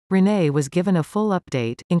Renee was given a full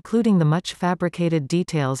update, including the much fabricated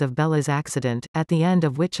details of Bella's accident, at the end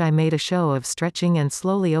of which I made a show of stretching and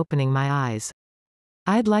slowly opening my eyes.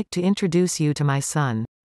 "I'd like to introduce you to my son.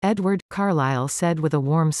 Edward," Carlyle said with a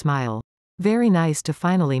warm smile. "Very nice to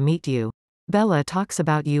finally meet you. Bella talks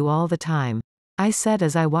about you all the time," I said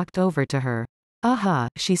as I walked over to her.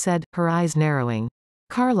 She said, her eyes narrowing.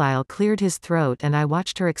 Carlyle cleared his throat and I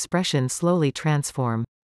watched her expression slowly transform.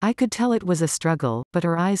 I could tell it was a struggle, but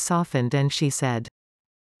her eyes softened and she said,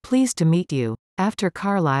 "Pleased to meet you." After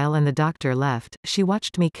Carlyle and the doctor left, she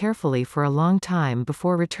watched me carefully for a long time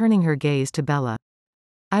before returning her gaze to Bella.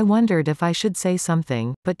 I wondered if I should say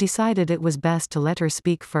something, but decided it was best to let her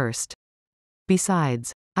speak first.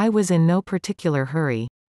 Besides, I was in no particular hurry.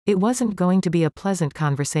 It wasn't going to be a pleasant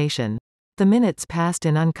conversation. The minutes passed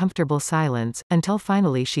in uncomfortable silence, until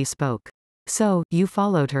finally she spoke. "So, you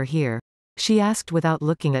followed her here?" she asked without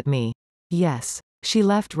looking at me. "Yes." She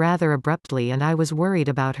left rather abruptly and I was worried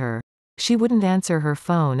about her. She wouldn't answer her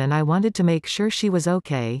phone and I wanted to make sure she was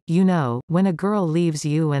okay. You know, when a girl leaves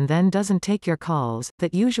you and then doesn't take your calls,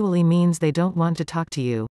 that usually means they don't want to talk to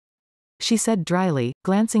you. She said dryly,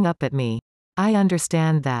 glancing up at me. "I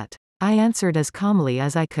understand that." I answered as calmly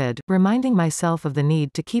as I could, reminding myself of the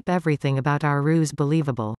need to keep everything about our ruse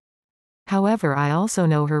believable. However, I also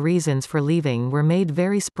know her reasons for leaving were made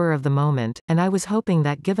very spur of the moment, and I was hoping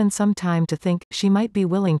that given some time to think, she might be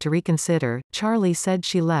willing to reconsider. Charlie said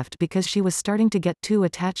she left because she was starting to get too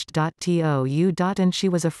attached. And she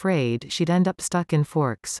was afraid she'd end up stuck in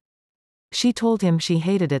Forks. She told him she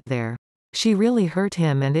hated it there. She really hurt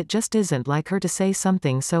him and it just isn't like her to say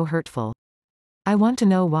something so hurtful. "I want to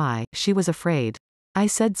know why," she was afraid. I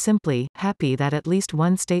said simply, happy that at least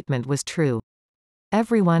one statement was true.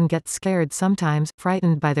 Everyone gets scared sometimes,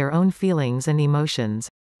 frightened by their own feelings and emotions.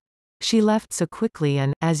 She left so quickly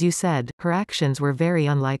and, as you said, her actions were very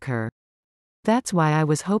unlike her. "That's why I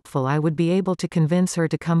was hopeful I would be able to convince her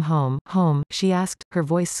to come home." "Home?" she asked, her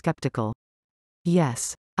voice skeptical.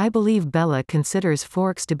 "Yes. I believe Bella considers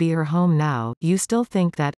Forks to be her home now. You still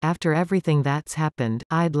think that, after everything that's happened,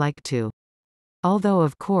 I'd like to. Although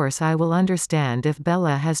of course I will understand if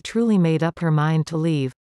Bella has truly made up her mind to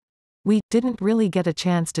leave." We didn't really get a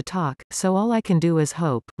chance to talk, so all I can do is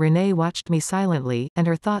hope. Renee watched me silently, and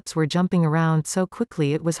her thoughts were jumping around so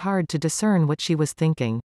quickly it was hard to discern what she was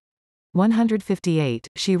thinking. 158,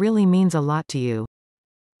 "She really means a lot to you.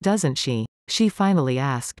 Doesn't she?" she finally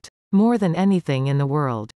asked. "More than anything in the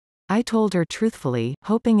world." I told her truthfully,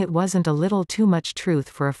 hoping it wasn't a little too much truth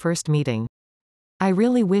for a first meeting. I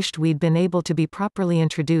really wished we'd been able to be properly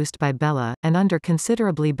introduced by Bella, and under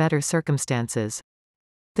considerably better circumstances.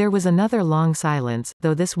 There was another long silence,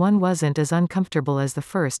 though this one wasn't as uncomfortable as the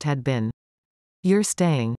first had been. "You're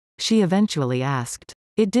staying?" she eventually asked.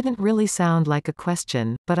 It didn't really sound like a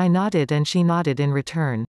question, but I nodded and she nodded in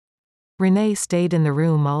return. Renee stayed in the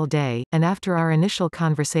room all day, and after our initial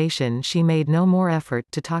conversation she made no more effort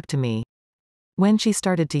to talk to me. When she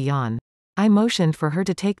started to yawn, I motioned for her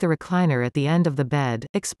to take the recliner at the end of the bed,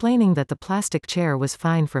 explaining that the plastic chair was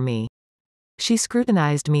fine for me. She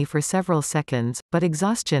scrutinized me for several seconds, but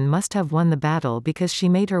exhaustion must have won the battle because she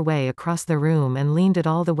made her way across the room and leaned it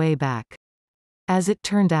all the way back. As it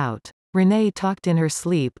turned out, Renee talked in her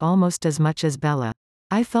sleep almost as much as Bella.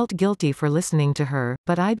 I felt guilty for listening to her,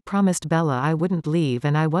 but I'd promised Bella I wouldn't leave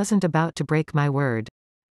and I wasn't about to break my word.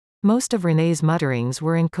 Most of Renee's mutterings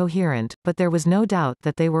were incoherent, but there was no doubt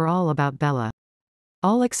that they were all about Bella.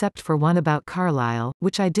 All except for one about Carlyle,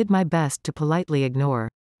 which I did my best to politely ignore.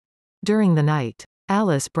 During the night,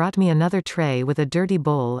 Alice brought me another tray with a dirty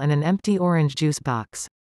bowl and an empty orange juice box.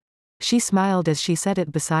 She smiled as she set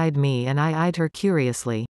it beside me and I eyed her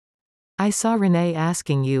curiously. "I saw Renee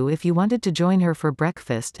asking you if you wanted to join her for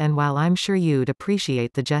breakfast, and while I'm sure you'd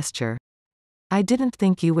appreciate the gesture, I didn't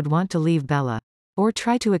think you would want to leave Bella. Or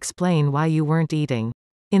try to explain why you weren't eating.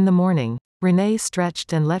 In the morning." Renee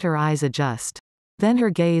stretched and let her eyes adjust. Then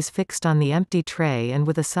her gaze fixed on the empty tray and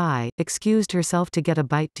with a sigh, excused herself to get a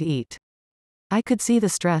bite to eat. I could see the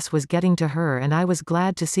stress was getting to her and I was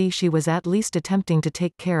glad to see she was at least attempting to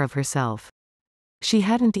take care of herself. She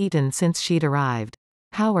hadn't eaten since she'd arrived.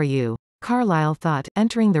 "How are you?" Carlyle thought,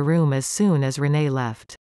 entering the room as soon as Renee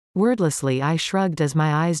left. Wordlessly I shrugged as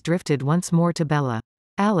my eyes drifted once more to Bella.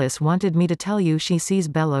 "Alice wanted me to tell you she sees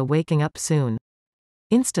Bella waking up soon."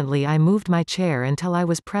 Instantly I moved my chair until I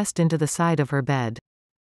was pressed into the side of her bed.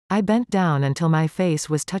 I bent down until my face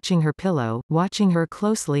was touching her pillow, watching her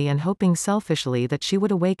closely and hoping selfishly that she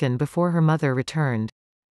would awaken before her mother returned.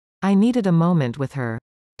 I needed a moment with her.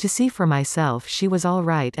 To see for myself she was all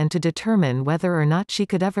right and to determine whether or not she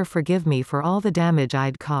could ever forgive me for all the damage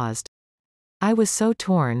I'd caused. I was so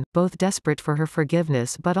torn, both desperate for her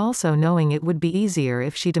forgiveness but also knowing it would be easier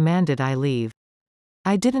if she demanded I leave.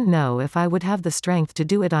 I didn't know if I would have the strength to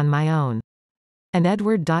do it on my own. And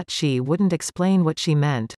Edward. She wouldn't explain what she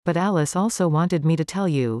meant, but Alice also wanted me to tell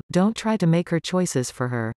you, don't try to make her choices for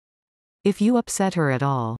her. If you upset her at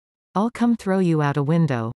all, I'll come throw you out a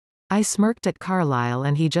window. I smirked at Carlyle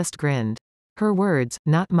and he just grinned. Her words,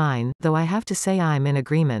 not mine, though I have to say I'm in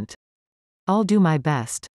agreement. I'll do my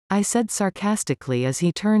best, I said sarcastically as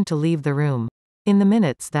he turned to leave the room. In the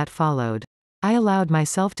minutes that followed, I allowed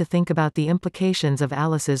myself to think about the implications of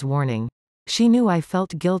Alice's warning. She knew I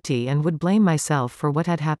felt guilty and would blame myself for what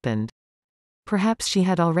had happened. Perhaps she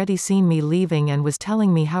had already seen me leaving and was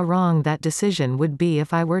telling me how wrong that decision would be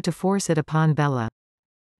if I were to force it upon Bella.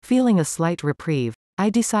 Feeling a slight reprieve, I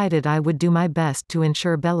decided I would do my best to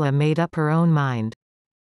ensure Bella made up her own mind.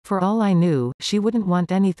 For all I knew, she wouldn't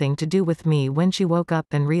want anything to do with me when she woke up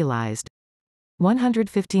and realized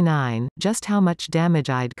 159, just how much damage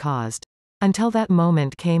I'd caused. Until that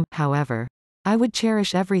moment came, however, I would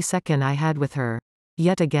cherish every second I had with her.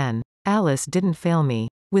 Yet again, Alice didn't fail me.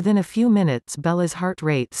 Within a few minutes Bella's heart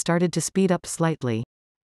rate started to speed up slightly.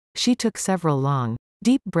 She took several long,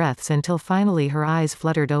 deep breaths until finally her eyes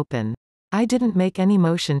fluttered open. I didn't make any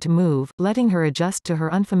motion to move, letting her adjust to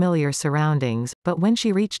her unfamiliar surroundings, but when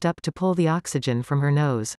she reached up to pull the oxygen from her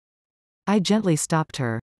nose, I gently stopped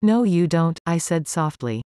her. No you don't, I said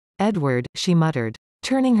softly. Edward, she muttered,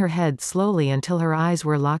 turning her head slowly until her eyes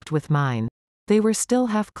were locked with mine. They were still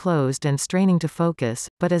half closed and straining to focus,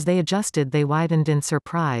 but as they adjusted they widened in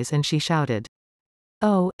surprise and she shouted.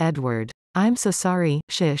 Oh, Edward. I'm so sorry,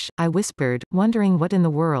 shish, I whispered, wondering what in the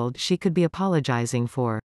world she could be apologizing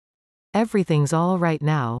for. Everything's all right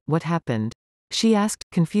now, what happened? She asked,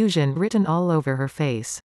 confusion written all over her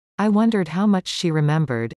face. I wondered how much she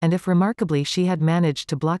remembered, and if remarkably she had managed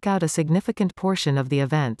to block out a significant portion of the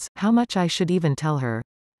events, how much I should even tell her.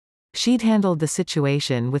 She'd handled the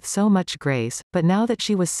situation with so much grace, but now that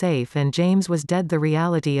she was safe and James was dead, the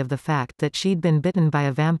reality of the fact that she'd been bitten by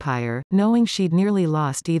a vampire, knowing she'd nearly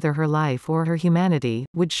lost either her life or her humanity,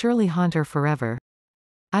 would surely haunt her forever.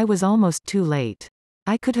 I was almost too late.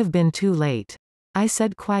 I could have been too late, I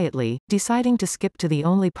said quietly, deciding to skip to the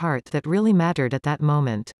only part that really mattered at that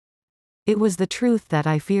moment. It was the truth that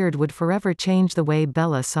I feared would forever change the way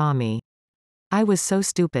Bella saw me. I was so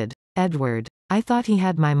stupid. Edward. I thought he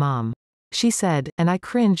had my mom, she said, and I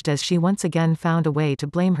cringed as she once again found a way to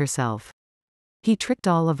blame herself. He tricked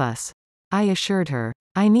all of us, I assured her.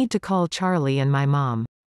 I need to call Charlie and my mom,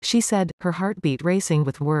 she said, her heartbeat racing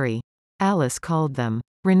with worry. Alice called them.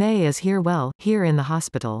 Renee is here, well, here in the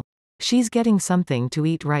hospital. She's getting something to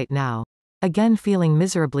eat right now. Again feeling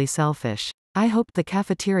miserably selfish. I hoped the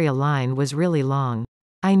cafeteria line was really long.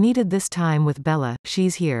 I needed this time with Bella.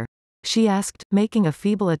 She's here, she asked, making a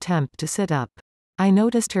feeble attempt to sit up. I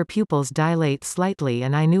noticed her pupils dilate slightly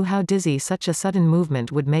and I knew how dizzy such a sudden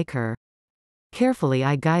movement would make her. Carefully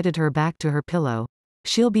I guided her back to her pillow.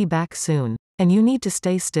 She'll be back soon. And you need to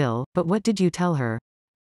stay still, but what did you tell her?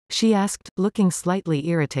 She asked, looking slightly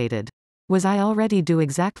irritated. Was I already do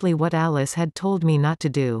exactly what Alice had told me not to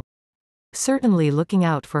do? Certainly looking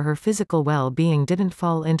out for her physical well-being didn't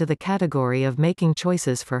fall into the category of making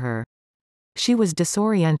choices for her. She was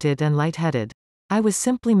disoriented and lightheaded. I was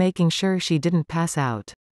simply making sure she didn't pass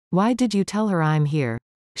out. Why did you tell her I'm here?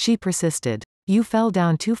 She persisted. You fell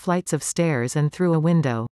down 2 flights of stairs and through a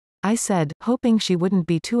window, I said, hoping she wouldn't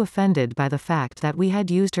be too offended by the fact that we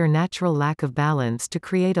had used her natural lack of balance to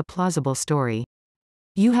create a plausible story.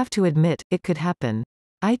 You have to admit, it could happen,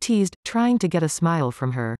 I teased, trying to get a smile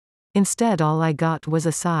from her. Instead all I got was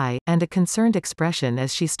a sigh, and a concerned expression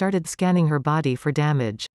as she started scanning her body for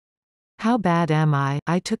damage. How bad am I?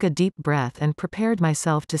 I took a deep breath and prepared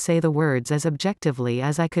myself to say the words as objectively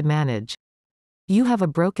as I could manage. You have a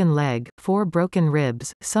broken leg, 4 broken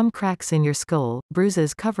ribs, some cracks in your skull,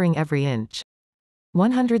 bruises covering every inch.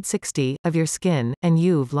 160 of your skin, and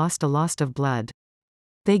you've lost a lot of blood.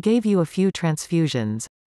 They gave you a few transfusions.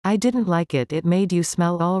 I didn't like it, it made you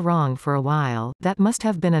smell all wrong for a while, that must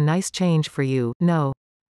have been a nice change for you, no?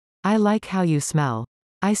 I like how you smell,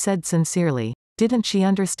 I said sincerely. Didn't she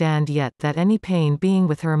understand yet that any pain being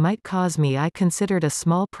with her might cause me I considered a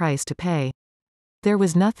small price to pay? There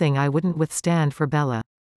was nothing I wouldn't withstand for Bella.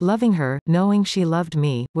 Loving her, knowing she loved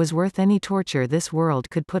me, was worth any torture this world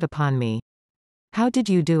could put upon me. How did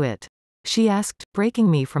you do it? She asked, breaking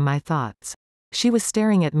me from my thoughts. She was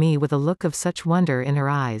staring at me with a look of such wonder in her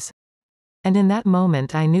eyes. And in that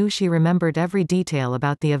moment I knew she remembered every detail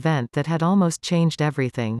about the event that had almost changed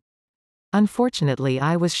everything. Unfortunately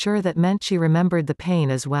I was sure that meant she remembered the pain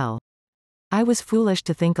as well. I was foolish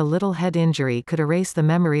to think a little head injury could erase the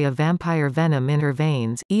memory of vampire venom in her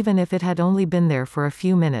veins, even if it had only been there for a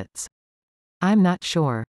few minutes. I'm not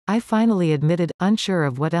sure. I finally admitted, unsure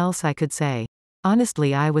of what else I could say.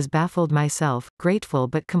 Honestly, I was baffled myself, grateful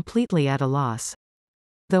but completely at a loss.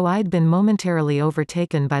 Though I'd been momentarily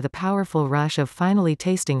overtaken by the powerful rush of finally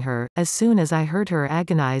tasting her, as soon as I heard her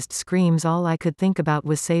agonized screams, all I could think about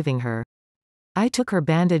was saving her. I took her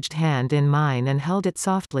bandaged hand in mine and held it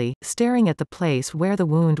softly, staring at the place where the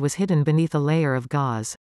wound was hidden beneath a layer of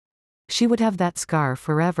gauze. She would have that scar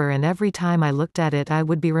forever, and every time I looked at it I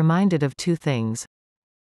would be reminded of two things.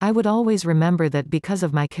 I would always remember that because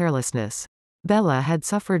of my carelessness, Bella had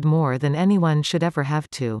suffered more than anyone should ever have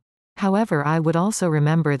to. However, I would also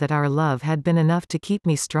remember that our love had been enough to keep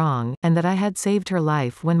me strong, and that I had saved her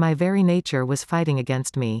life when my very nature was fighting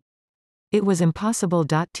against me. It was impossible.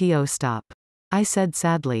 To stop. I said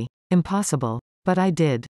sadly. Impossible. But I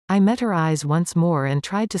did. I met her eyes once more and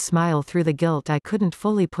tried to smile through the guilt I couldn't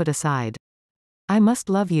fully put aside. I must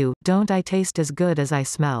love you, don't I taste as good as I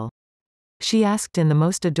smell? She asked in the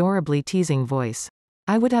most adorably teasing voice.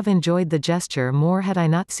 I would have enjoyed the gesture more had I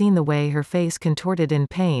not seen the way her face contorted in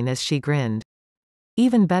pain as she grinned.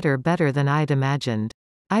 Even better, better than I'd imagined.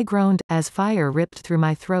 I groaned, as fire ripped through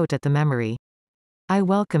my throat at the memory. I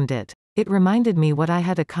welcomed it. It reminded me what I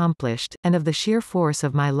had accomplished, and of the sheer force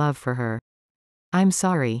of my love for her. I'm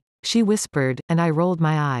sorry, she whispered, and I rolled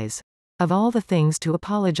my eyes. Of all the things to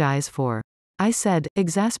apologize for, I said,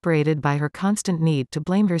 exasperated by her constant need to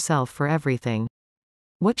blame herself for everything.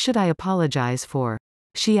 What should I apologize for?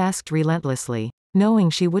 She asked relentlessly, knowing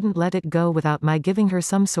she wouldn't let it go without my giving her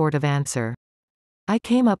some sort of answer. I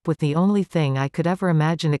came up with the only thing I could ever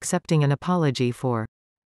imagine accepting an apology for.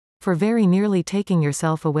 For very nearly taking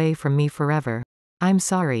yourself away from me forever. I'm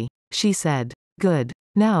sorry, she said. Good.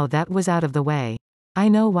 Now that was out of the way. I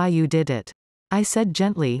know why you did it. I said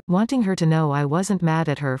gently, wanting her to know I wasn't mad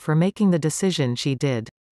at her for making the decision she did.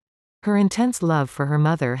 Her intense love for her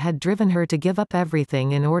mother had driven her to give up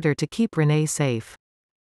everything in order to keep Renee safe.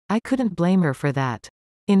 I couldn't blame her for that.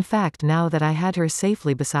 In fact, now that I had her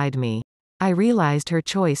safely beside me, I realized her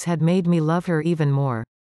choice had made me love her even more.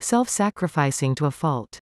 Self-sacrificing to a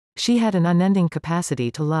fault. She had an unending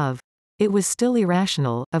capacity to love. It was still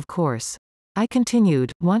irrational, of course. I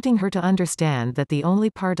continued, wanting her to understand that the only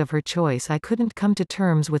part of her choice I couldn't come to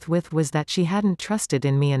terms with was that she hadn't trusted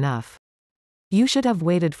in me enough. You should have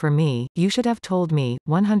waited for me, you should have told me.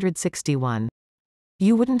 161.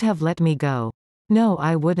 You wouldn't have let me go. No,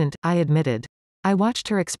 I wouldn't, I admitted. I watched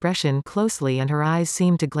her expression closely and her eyes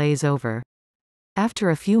seemed to glaze over. After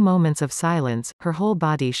a few moments of silence, her whole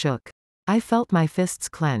body shook. I felt my fists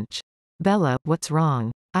clench. Bella, what's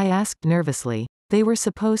wrong? I asked nervously. They were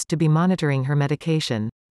supposed to be monitoring her medication.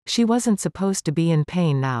 She wasn't supposed to be in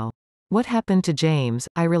pain now. What happened to James?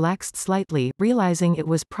 I relaxed slightly, realizing it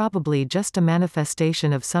was probably just a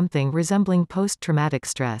manifestation of something resembling post-traumatic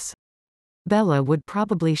stress. Bella would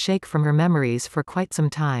probably shake from her memories for quite some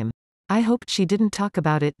time. I hoped she didn't talk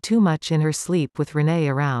about it too much in her sleep with Renee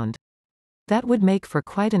around. That would make for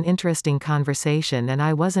quite an interesting conversation, and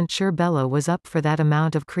I wasn't sure Bella was up for that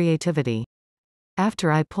amount of creativity.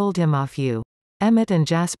 After I pulled him off you, Emmett and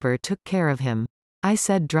Jasper took care of him. I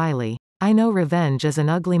said dryly. I know revenge is an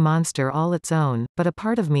ugly monster all its own, but a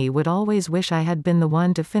part of me would always wish I had been the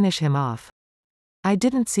one to finish him off. I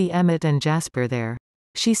didn't see Emmett and Jasper there.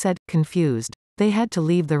 She said, confused. They had to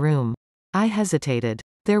leave the room. I hesitated.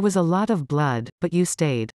 There was a lot of blood, but you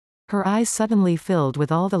stayed. Her eyes suddenly filled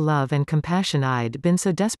with all the love and compassion I'd been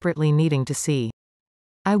so desperately needing to see.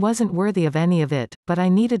 I wasn't worthy of any of it, but I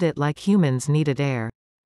needed it like humans needed air.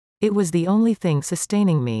 It was the only thing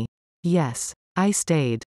sustaining me. Yes, I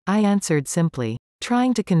stayed. I answered simply,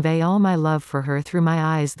 trying to convey all my love for her through my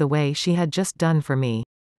eyes the way she had just done for me.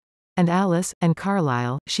 And Alice, and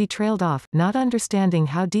Carlisle, she trailed off, not understanding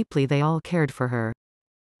how deeply they all cared for her.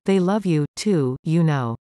 They love you, too, you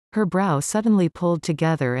know. Her brow suddenly pulled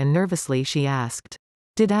together and nervously she asked.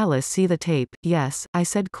 Did Alice see the tape? Yes, I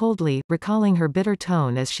said coldly, recalling her bitter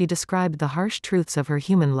tone as she described the harsh truths of her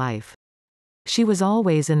human life. She was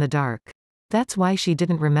always in the dark. That's why she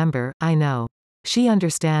didn't remember, I know. She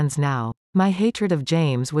understands now. My hatred of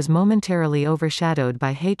James was momentarily overshadowed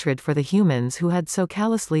by hatred for the humans who had so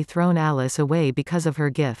callously thrown Alice away because of her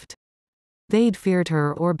gift. They'd feared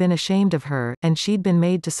her or been ashamed of her, and she'd been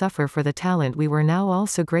made to suffer for the talent we were now all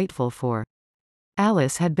so grateful for.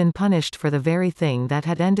 Alice had been punished for the very thing that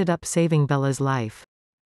had ended up saving Bella's life.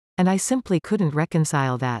 And I simply couldn't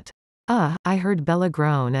reconcile that. I heard Bella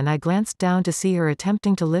groan and I glanced down to see her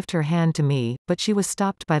attempting to lift her hand to me, but she was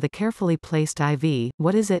stopped by the carefully placed IV.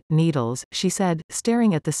 What is it, needles, she said,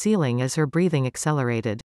 staring at the ceiling as her breathing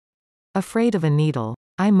accelerated. Afraid of a needle.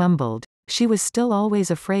 I mumbled. She was still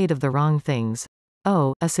always afraid of the wrong things.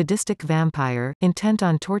 Oh, a sadistic vampire, intent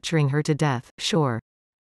on torturing her to death, sure.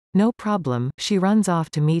 No problem, she runs off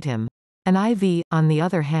to meet him. An IV, on the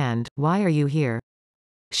other hand, why are you here?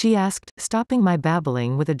 She asked, stopping my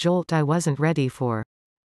babbling with a jolt I wasn't ready for.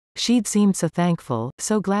 She'd seemed so thankful,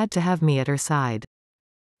 so glad to have me at her side.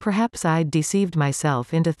 Perhaps I'd deceived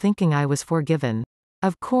myself into thinking I was forgiven.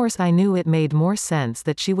 Of course I knew it made more sense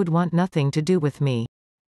that she would want nothing to do with me.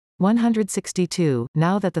 162,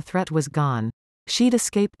 now that the threat was gone. She'd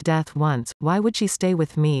escaped death once, why would she stay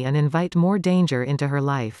with me and invite more danger into her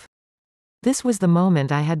life? This was the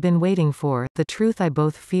moment I had been waiting for, the truth I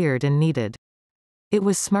both feared and needed. It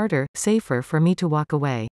was smarter, safer for me to walk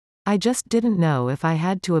away. I just didn't know if I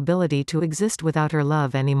had the ability to exist without her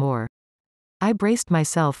love anymore. I braced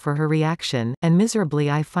myself for her reaction, and miserably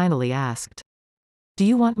I finally asked. Do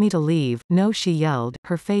you want me to leave? No, she yelled,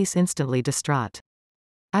 her face instantly distraught.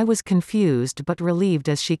 I was confused but relieved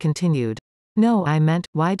as she continued. No, I meant,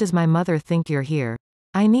 why does my mother think you're here?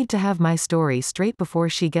 I need to have my story straight before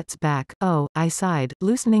she gets back. Oh, I sighed,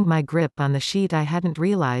 loosening my grip on the sheet I hadn't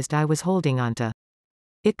realized I was holding onto.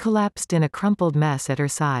 It collapsed in a crumpled mess at her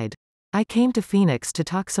side. I came to Phoenix to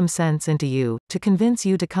talk some sense into you, to convince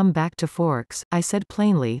you to come back to Forks, I said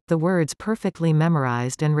plainly, the words perfectly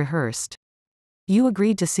memorized and rehearsed. You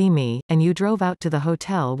agreed to see me, and you drove out to the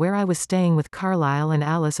hotel where I was staying with Carlisle and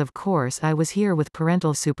Alice. Of course I was here with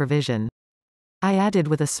parental supervision. I added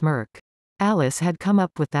with a smirk. Alice had come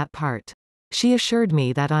up with that part. She assured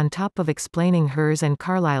me that on top of explaining hers and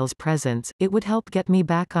Carlisle's presence, it would help get me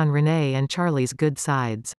back on Renee and Charlie's good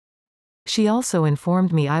sides. She also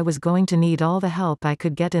informed me I was going to need all the help I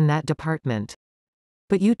could get in that department.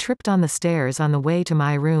 But you tripped on the stairs on the way to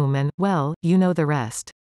my room and, well, you know the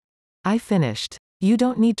rest. I finished. You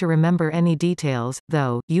don't need to remember any details,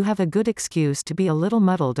 though, you have a good excuse to be a little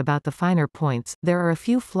muddled about the finer points. There are a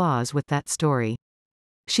few flaws with that story.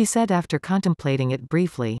 She said after contemplating it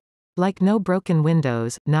briefly. Like no broken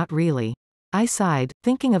windows, not really. I sighed,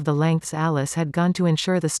 thinking of the lengths Alice had gone to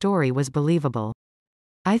ensure the story was believable.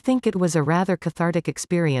 I think it was a rather cathartic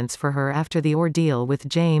experience for her after the ordeal with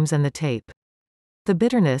James and the tape. The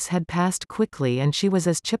bitterness had passed quickly and she was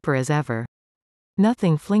as chipper as ever.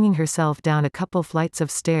 Nothing flinging herself down a couple flights of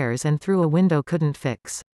stairs and through a window couldn't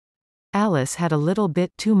fix. Alice had a little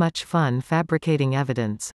bit too much fun fabricating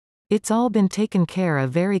evidence. It's all been taken care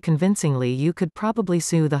of very convincingly. You could probably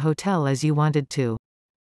sue the hotel as you wanted to.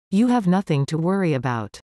 You have nothing to worry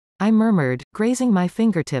about. I murmured, grazing my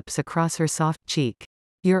fingertips across her soft cheek.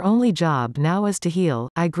 Your only job now is to heal.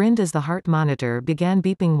 I grinned as the heart monitor began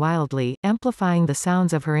beeping wildly, amplifying the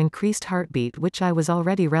sounds of her increased heartbeat which I was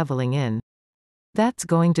already reveling in. That's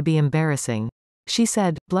going to be embarrassing, she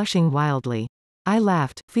said, blushing wildly. I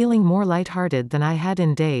laughed, feeling more light-hearted than I had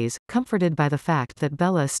in days, comforted by the fact that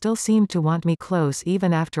Bella still seemed to want me close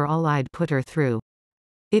even after all I'd put her through.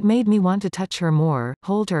 It made me want to touch her more,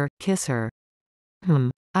 hold her, kiss her.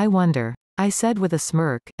 I wonder, I said with a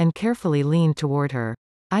smirk, and carefully leaned toward her.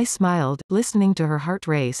 I smiled, listening to her heart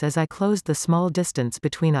race as I closed the small distance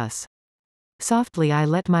between us. Softly I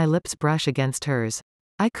let my lips brush against hers.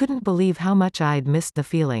 I couldn't believe how much I'd missed the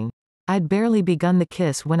feeling. I'd barely begun the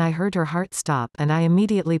kiss when I heard her heart stop and I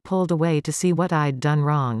immediately pulled away to see what I'd done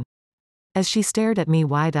wrong. As she stared at me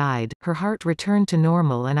wide-eyed, her heart returned to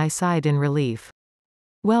normal and I sighed in relief.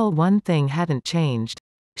 Well, one thing hadn't changed.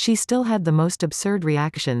 She still had the most absurd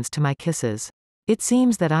reactions to my kisses. It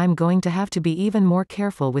seems that I'm going to have to be even more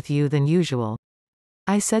careful with you than usual.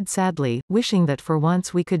 I said sadly, wishing that for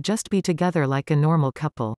once we could just be together like a normal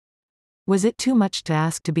couple. Was it too much to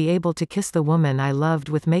ask to be able to kiss the woman I loved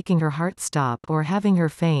with making her heart stop or having her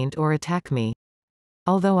faint or attack me?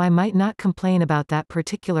 Although I might not complain about that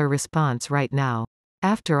particular response right now.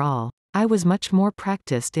 After all, I was much more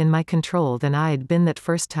practiced in my control than I'd been that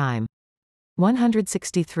first time.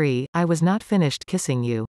 163, I was not finished kissing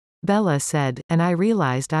you, Bella said, and I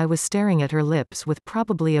realized I was staring at her lips with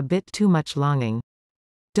probably a bit too much longing.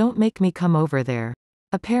 Don't make me come over there.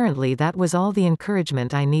 Apparently that was all the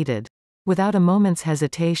encouragement I needed. Without a moment's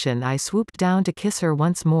hesitation I swooped down to kiss her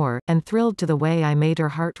once more, and thrilled to the way I made her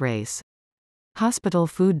heart race. Hospital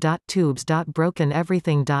food. Tubes. Broken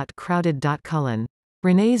everything. Crowded. Cullen.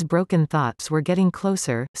 Renee's broken thoughts were getting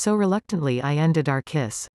closer, so reluctantly I ended our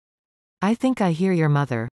kiss. I think I hear your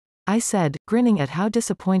mother, I said, grinning at how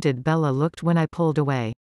disappointed Bella looked when I pulled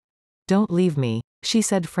away. Don't leave me, she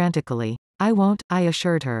said frantically. I won't, I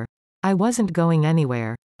assured her. I wasn't going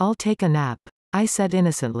anywhere. I'll take a nap, I said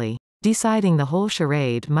innocently, deciding the whole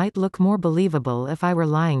charade might look more believable if I were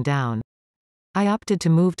lying down. I opted to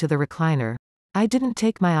move to the recliner. I didn't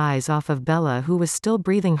take my eyes off of Bella, who was still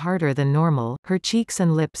breathing harder than normal, her cheeks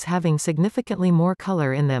and lips having significantly more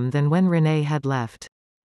color in them than when Renee had left.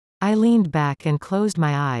 I leaned back and closed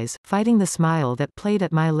my eyes, fighting the smile that played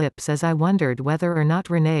at my lips as I wondered whether or not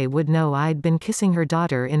Renee would know I'd been kissing her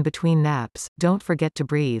daughter in between naps. Don't forget to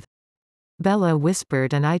breathe, Bella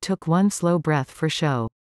whispered, and I took one slow breath for show.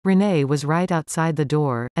 Renee was right outside the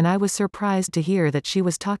door, and I was surprised to hear that she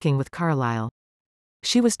was talking with Carlisle.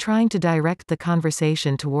 She was trying to direct the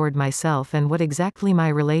conversation toward myself and what exactly my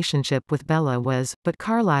relationship with Bella was, but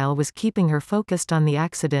Carlisle was keeping her focused on the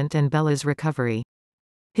accident and Bella's recovery.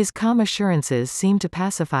 His calm assurances seemed to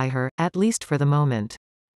pacify her, at least for the moment.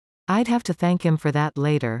 I'd have to thank him for that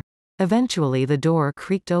later. Eventually the door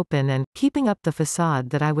creaked open and, keeping up the facade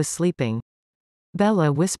that I was sleeping,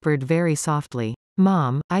 Bella whispered very softly,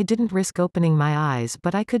 "Mom, I didn't risk opening my eyes,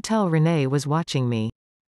 but I could tell Renee was watching me.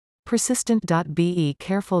 Persistent.be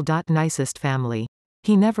careful. Nicest family.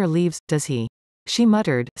 He never leaves, does he?" She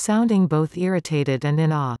muttered, sounding both irritated and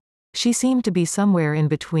in awe. She seemed to be somewhere in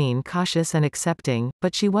between cautious and accepting,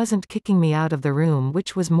 but she wasn't kicking me out of the room,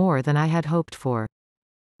 which was more than I had hoped for.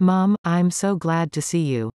 "Mom, I'm so glad to see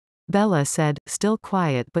you," Bella said, still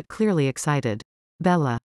quiet but clearly excited.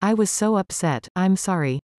 "Bella, I was so upset, I'm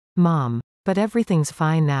sorry." "Mom. But everything's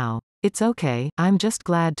fine now. It's okay, I'm just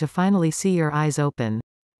glad to finally see your eyes open,"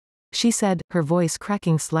 she said, her voice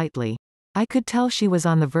cracking slightly. I could tell she was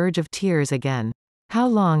on the verge of tears again. "How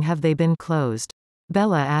long have they been closed?"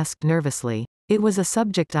 Bella asked nervously. It was a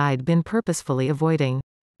subject I'd been purposefully avoiding.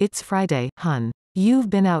 "It's Friday, hun. You've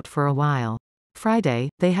been out for a while." "Friday,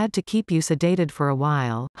 they had to keep you sedated for a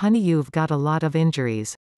while, honey, you've got a lot of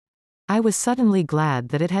injuries." I was suddenly glad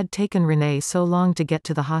that it had taken Renee so long to get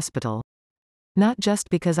to the hospital. Not just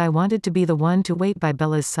because I wanted to be the one to wait by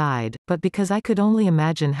Bella's side, but because I could only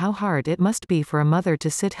imagine how hard it must be for a mother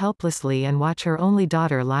to sit helplessly and watch her only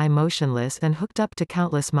daughter lie motionless and hooked up to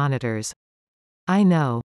countless monitors. "I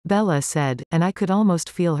know," Bella said, and I could almost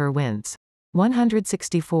feel her wince.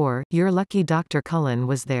 164, you're lucky Dr. Cullen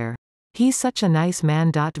was there. He's such a nice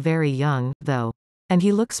man. Very young, though. And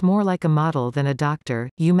he looks more like a model than a doctor.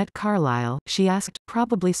 You met Carlisle?" she asked,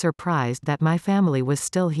 probably surprised that my family was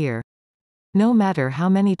still here. No matter how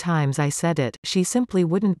many times I said it, she simply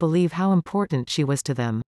wouldn't believe how important she was to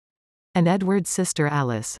them. "And Edward's sister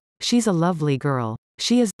Alice. She's a lovely girl.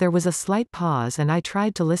 She is." There was a slight pause and I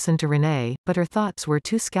tried to listen to Renee, but her thoughts were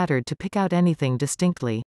too scattered to pick out anything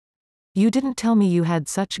distinctly. "You didn't tell me you had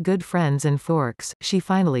such good friends in Forks," she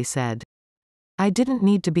finally said. I didn't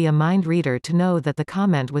need to be a mind reader to know that the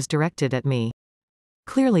comment was directed at me.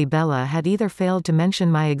 Clearly Bella had either failed to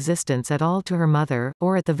mention my existence at all to her mother,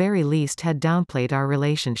 or at the very least had downplayed our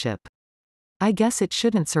relationship. I guess it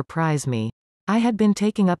shouldn't surprise me. I had been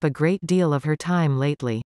taking up a great deal of her time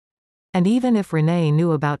lately. And even if Renee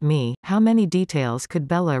knew about me, how many details could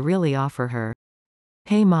Bella really offer her?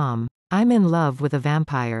 "Hey Mom. I'm in love with a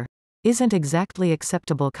vampire." Isn't exactly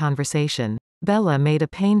acceptable conversation. Bella made a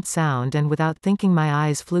pained sound and without thinking my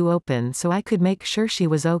eyes flew open so I could make sure she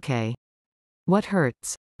was okay. "What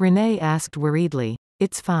hurts?" Renee asked worriedly.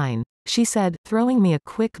 "It's fine," she said, throwing me a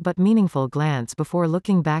quick but meaningful glance before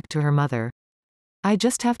looking back to her mother. "I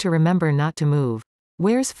just have to remember not to move.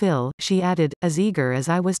 Where's Phil?" she added, as eager as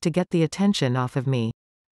I was to get the attention off of me.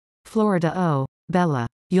 "Florida." "Oh, Bella.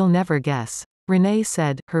 You'll never guess," Renee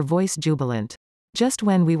said, her voice jubilant. "Just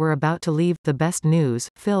when we were about to leave, the best news,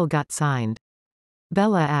 Phil got signed."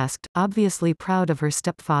 Bella asked, obviously proud of her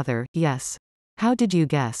stepfather. "Yes. How did you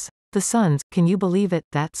guess?" "The Suns, can you believe it?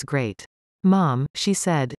 That's great." "Mom," she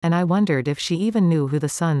said, and I wondered if she even knew who the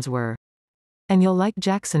Suns were. "And you'll like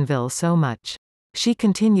Jacksonville so much," she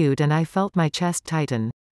continued, and I felt my chest tighten.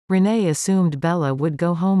 Renee assumed Bella would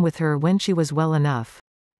go home with her when she was well enough.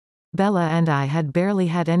 Bella and I had barely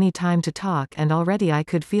had any time to talk and already I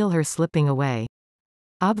could feel her slipping away.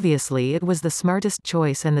 Obviously it was the smartest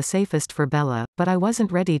choice and the safest for Bella, but I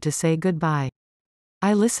wasn't ready to say goodbye.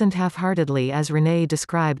 I listened half-heartedly as Renee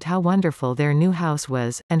described how wonderful their new house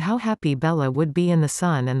was, and how happy Bella would be in the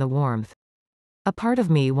sun and the warmth. A part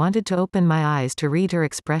of me wanted to open my eyes to read her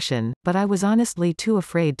expression, but I was honestly too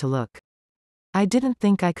afraid to look. I didn't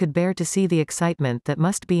think I could bear to see the excitement that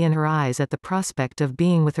must be in her eyes at the prospect of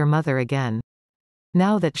being with her mother again.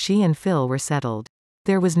 Now that she and Phil were settled,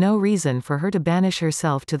 there was no reason for her to banish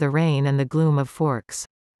herself to the rain and the gloom of Forks.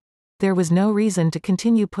 There was no reason to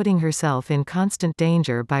continue putting herself in constant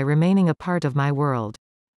danger by remaining a part of my world.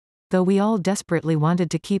 Though we all desperately wanted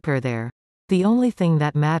to keep her there. The only thing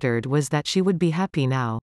that mattered was that she would be happy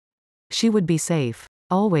now. She would be safe.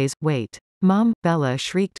 Always. Wait. Mom, Bella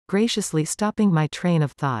shrieked, graciously stopping my train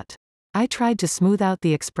of thought. I tried to smooth out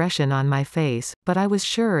the expression on my face, but I was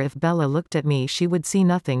sure if Bella looked at me she would see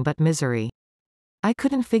nothing but misery. I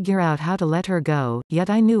couldn't figure out how to let her go, yet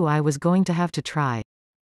I knew I was going to have to try.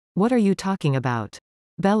 What are you talking about?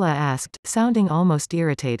 Bella asked, sounding almost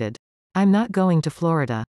irritated. I'm not going to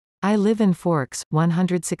Florida. I live in Forks,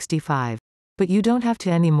 165. But you don't have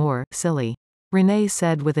to anymore, silly. Renee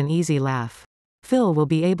said with an easy laugh. Phil will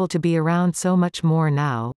be able to be around so much more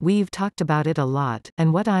now, we've talked about it a lot,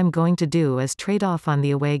 and what I'm going to do is trade off on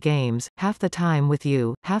the away games, half the time with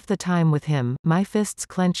you, half the time with him, my fists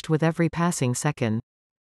clenched with every passing second.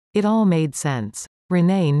 It all made sense.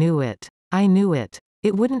 Renee knew it. I knew it.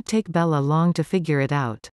 It wouldn't take Bella long to figure it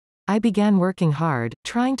out. I began working hard,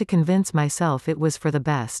 trying to convince myself it was for the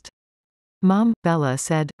best. Mom, Bella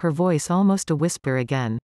said, her voice almost a whisper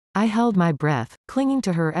again. I held my breath, clinging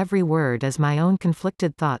to her every word as my own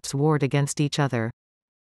conflicted thoughts warred against each other.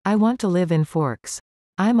 I want to live in Forks.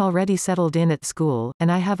 I'm already settled in at school,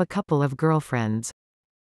 and I have a couple of girlfriends.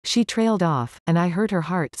 She trailed off, and I heard her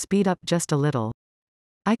heart speed up just a little.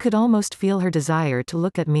 I could almost feel her desire to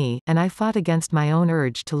look at me, and I fought against my own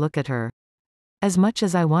urge to look at her. As much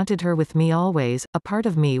as I wanted her with me always, a part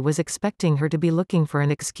of me was expecting her to be looking for an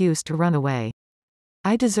excuse to run away.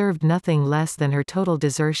 I deserved nothing less than her total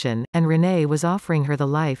desertion, and Renee was offering her the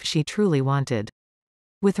life she truly wanted.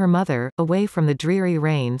 With her mother, away from the dreary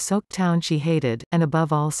rain-soaked town she hated, and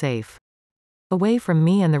above all safe. Away from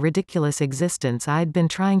me and the ridiculous existence I'd been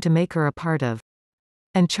trying to make her a part of.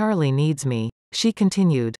 And Charlie needs me, she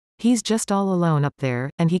continued. He's just all alone up there,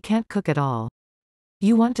 and he can't cook at all.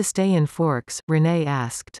 You want to stay in Forks? Renee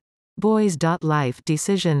asked. Boys.life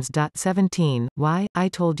decisions. 17. Why? I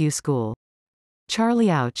told you school. Charlie,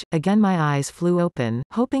 ouch. Again my eyes flew open,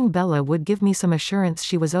 hoping Bella would give me some assurance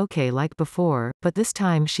she was okay like before, but this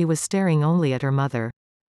time she was staring only at her mother.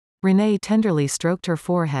 Renee tenderly stroked her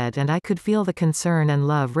forehead and I could feel the concern and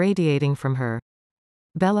love radiating from her.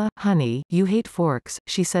 Bella, honey, you hate Forks,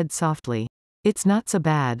 she said softly. It's not so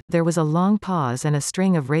bad. There was a long pause and a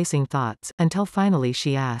string of racing thoughts, until finally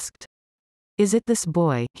she asked. Is it this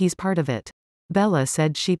boy? He's part of it. Bella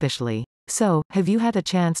said sheepishly. So, have you had a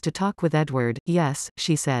chance to talk with Edward? Yes,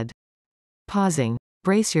 she said. Pausing.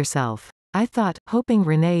 Brace yourself. I thought, hoping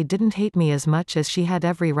Renee didn't hate me as much as she had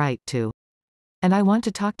every right to. And I want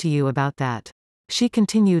to talk to you about that. She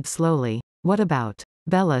continued slowly. What about?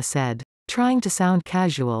 Bella said, trying to sound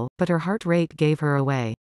casual, but her heart rate gave her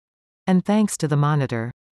away. And thanks to the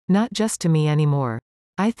monitor. Not just to me anymore.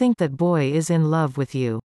 I think that boy is in love with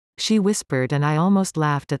you. She whispered and I almost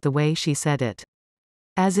laughed at the way she said it.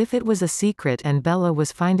 As if it was a secret and Bella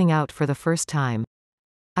was finding out for the first time.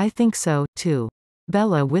 I think so, too.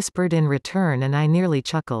 Bella whispered in return and I nearly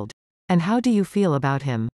chuckled. And how do you feel about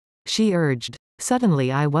him? She urged.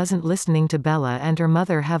 Suddenly I wasn't listening to Bella and her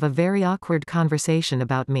mother have a very awkward conversation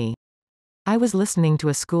about me. I was listening to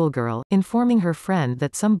a schoolgirl, informing her friend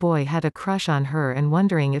that some boy had a crush on her and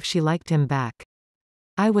wondering if she liked him back.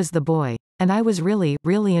 I was the boy. And I was really,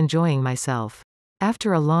 really enjoying myself.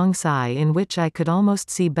 After a long sigh in which I could almost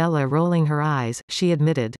see Bella rolling her eyes, she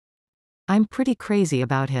admitted. I'm pretty crazy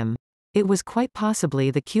about him. It was quite possibly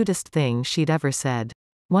the cutest thing she'd ever said.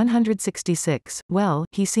 166. Well,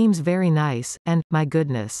 he seems very nice, and, my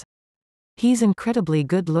goodness. He's incredibly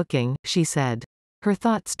good-looking, she said. Her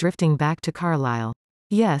thoughts drifting back to Carlisle.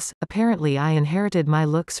 Yes, apparently I inherited my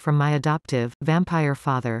looks from my adoptive, vampire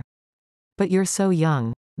father. But you're so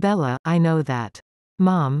young. Bella, I know that.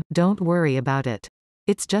 Mom, don't worry about it.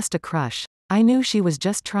 It's just a crush. I knew she was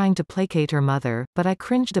just trying to placate her mother, but I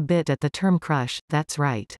cringed a bit at the term crush, that's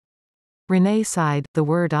right. Renee sighed, the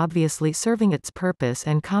word obviously serving its purpose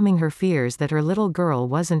and calming her fears that her little girl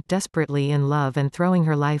wasn't desperately in love and throwing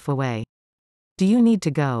her life away. Do you need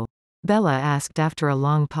to go? Bella asked after a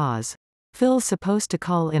long pause. Phil's supposed to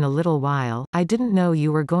call in a little while. I didn't know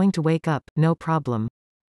you were going to wake up. No problem.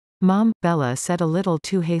 Mom, Bella said a little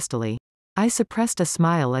too hastily. I suppressed a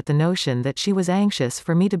smile at the notion that she was anxious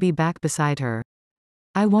for me to be back beside her.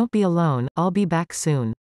 I won't be alone, I'll be back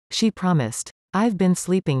soon. She promised. I've been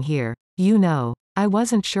sleeping here. You know. I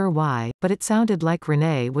wasn't sure why, but it sounded like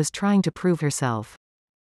Renee was trying to prove herself.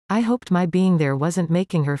 I hoped my being there wasn't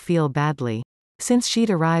making her feel badly. Since she'd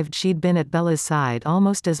arrived she'd been at Bella's side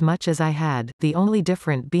almost as much as I had, the only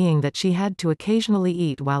difference being that she had to occasionally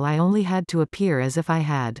eat while I only had to appear as if I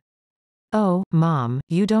had. Oh, Mom,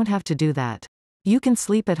 you don't have to do that. You can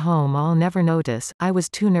sleep at home, I'll never notice. I was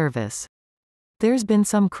too nervous. There's been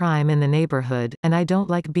some crime in the neighborhood, and I don't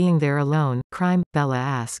like being there alone. Crime? Bella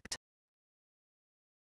asked.